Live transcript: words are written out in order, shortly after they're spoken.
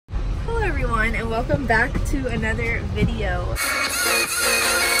everyone, and welcome back to another video.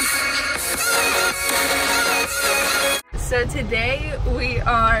 So today we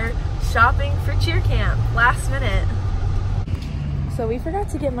are shopping for cheer camp, last minute. So we forgot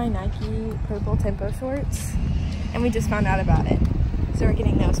to get my Nike purple Tempo shorts, and we just found out about it. So we're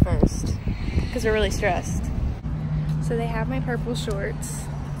getting those first, because we're really stressed. So they have my purple shorts,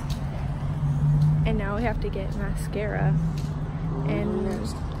 and now we have to get mascara and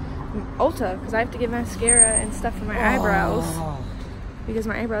Ulta, because I have to get mascara and stuff for my eyebrows, because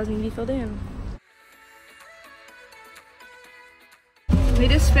my eyebrows need to be filled in. We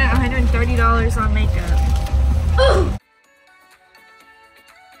just spent $130 on makeup.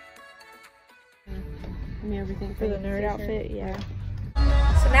 Everything For the nerd outfit, yeah.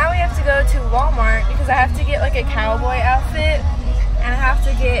 So now we have to go to Walmart because I have to get like a cowboy outfit, and I have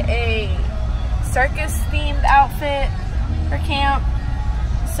to get a circus themed outfit for camp.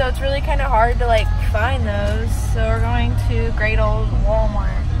 So it's really kind of hard to like find those. So we're going to great old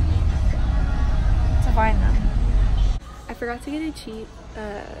Walmart to find them. I forgot to get a cheap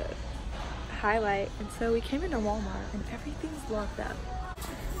highlight, and so we came into Walmart and everything's locked up.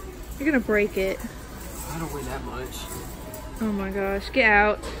 You're gonna break it. I don't weigh that much. Oh my gosh, get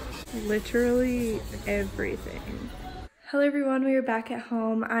out. Literally everything. Hello everyone, we are back at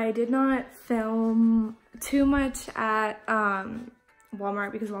home. I did not film too much at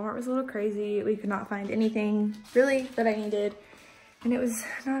Walmart because Walmart was a little crazy. We could not find anything really that I needed, and it was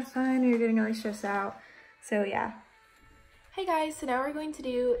not fun. We were getting really stressed out. So yeah. Hey guys, so now we're going to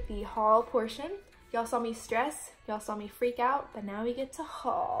do the haul portion. Y'all saw me stress, y'all saw me freak out, but now we get to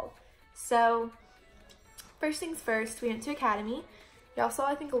haul. So first things first, we went to Academy. Y'all saw,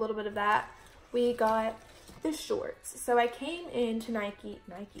 I think, a little bit of that. We got the shorts. So I came into I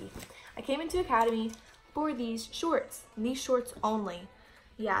came into Academy for these shorts, and these shorts only.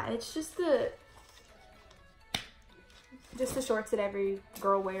 Yeah, it's just the shorts that every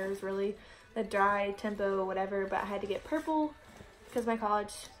girl wears, really. The dry, tempo, whatever, but I had to get purple because my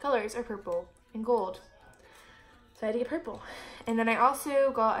college colors are purple and gold. So I had to get purple. And then I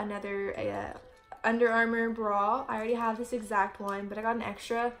also got another Under Armour bra. I already have this exact one, but I got an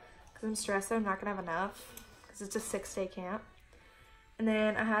extra because I'm stressed that I'm not gonna have enough because it's a 6-day camp. And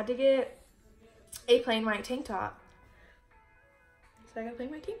then I had to get a plain white tank top. So I got a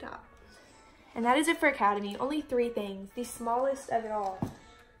plain white tank top. And that is it for Academy. Only 3 things, the smallest of it all.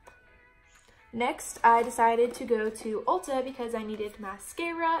 Next, I decided to go to Ulta because I needed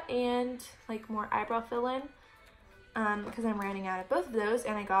mascara and like more eyebrow fill-in because I'm running out of both of those,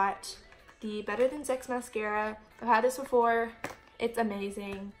 and I got the Better Than Sex mascara. I've had this before. It's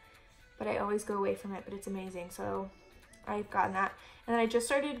amazing, but I always go away from it, but it's amazing. So I've gotten that. And then I just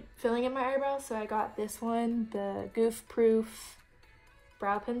started filling in my eyebrows, so I got this one, the Goof Proof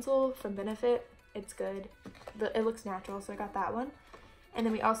brow pencil from Benefit. It's good. It looks natural, so I got that one. And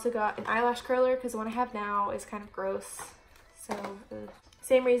then we also got an eyelash curler because the one I have now is kind of gross. So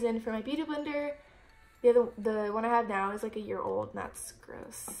same reason for my beauty blender. The one I have now is like a year old, and that's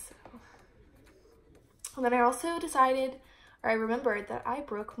gross. So. And then I also decided, or I remembered that I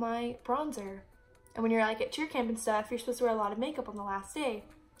broke my bronzer. And when you're like at cheer camp and stuff, you're supposed to wear a lot of makeup on the last day.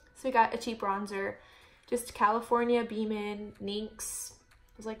 So we got a cheap bronzer, just California Beeman NYX.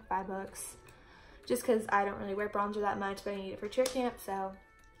 It was like $5. Just because I don't really wear bronzer that much, but I need it for cheer camp, so.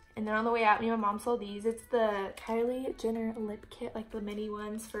 And then on the way out, me and my mom saw these. It's the Kylie Jenner lip kit, like the mini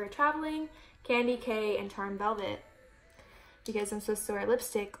ones for traveling, Candy K, and Charm Velvet. Because I'm supposed to wear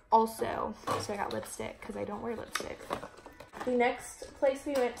lipstick also. So I got lipstick because I don't wear lipstick. The next place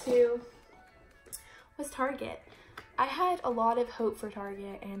we went to was Target. I had a lot of hope for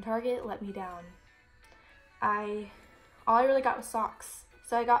Target, and Target let me down. All I really got was socks.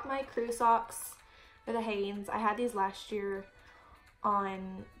 So I got my crew socks for the Hanes. I had these last year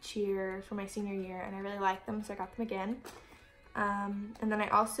on cheer for my senior year, and I really liked them, so I got them again. And then I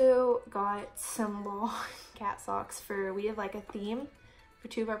also got some long cat socks for, we have like a theme for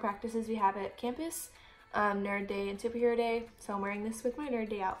 2 of our practices we have at campus, Nerd Day and Superhero Day. So I'm wearing this with my Nerd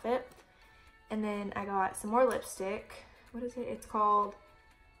Day outfit. And then I got some more lipstick. What is it? It's called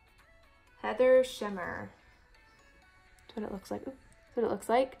Heather Shimmer. That's what it looks like. Oops. That's what it looks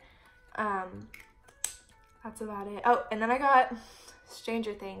like. That's about it. Oh, and then I got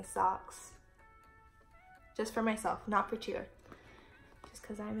Stranger Things socks. Just for myself, not for cheer. Just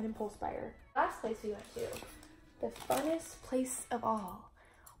because I'm an impulse buyer. Last place we went to, the funnest place of all,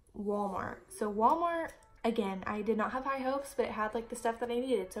 Walmart. So Walmart, again, I did not have high hopes, but it had like the stuff that I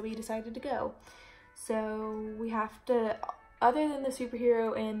needed, so we decided to go. So we have to, other than the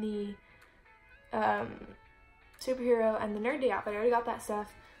superhero and the Nerd Day outfit, I already got that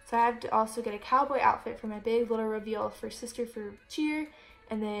stuff. So I have to also get a cowboy outfit for my big little reveal for sister for cheer,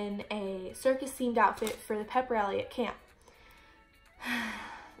 and then a circus themed outfit for the pep rally at camp.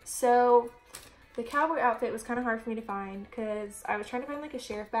 So the cowboy outfit was kind of hard for me to find because I was trying to find like a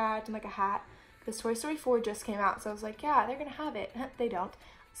sheriff badge and like a hat, because Toy Story 4 just came out. So I was like, yeah, they're gonna have it. They don't.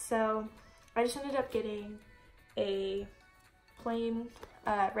 So I just ended up getting a plain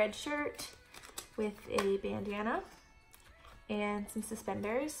red shirt with a bandana and some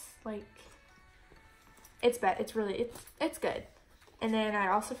suspenders. Like, it's good. And then I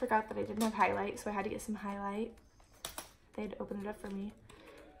also forgot that I didn't have highlight, so I had to get some highlight. They had to open it up for me.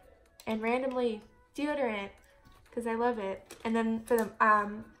 And randomly, deodorant, because I love it. And then for the, I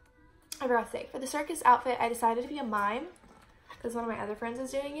forgot to say, for the circus outfit, I decided to be a mime, because one of my other friends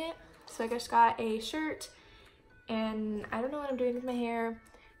is doing it. So I just got a shirt, and I don't know what I'm doing with my hair.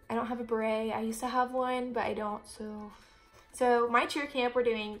 I don't have a beret. I used to have one, but I don't, So my cheer camp, we're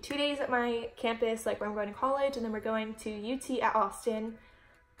doing 2 days at my campus, like where I'm going to college, and then we're going to UT at Austin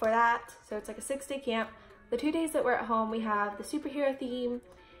for that. So it's like a 6-day camp. The 2 days that we're at home, we have the superhero theme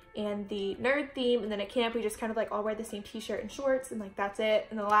and the nerd theme, and then at camp we just kind of like all wear the same t-shirt and shorts, and like that's it.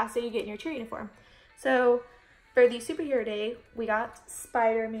 And the last day you get in your cheer uniform. So for the superhero day, we got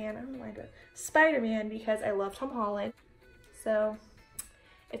Spider-Man. I don't know why I did Spider-Man, because I love Tom Holland. So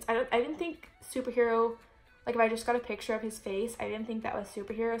it's, I didn't think superhero, like if I just got a picture of his face, I didn't think that was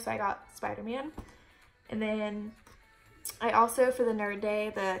superhero, so I got Spider-Man. And then I also, for the nerd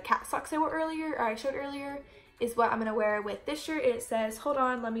day, the cat socks I showed earlier, is what I'm gonna wear with this shirt. It says, hold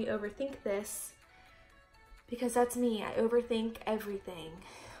on, let me overthink this. Because that's me, I overthink everything,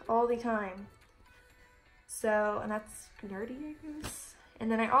 all the time. So, and that's nerdy, I guess.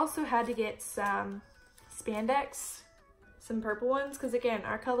 And then I also had to get some spandex, some purple ones, because again,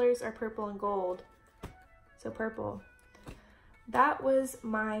 our colors are purple and gold. So purple. That was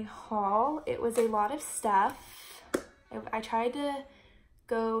my haul. It was a lot of stuff. I tried to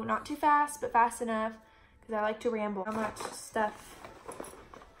go not too fast, but fast enough, because I like to ramble. How much stuff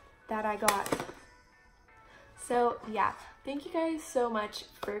that I got. So yeah, thank you guys so much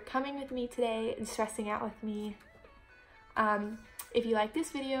for coming with me today and stressing out with me. If you like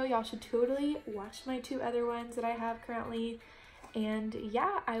this video, y'all should totally watch my 2 other ones that I have currently. And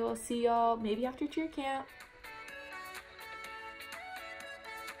yeah, I will see y'all maybe after cheer camp.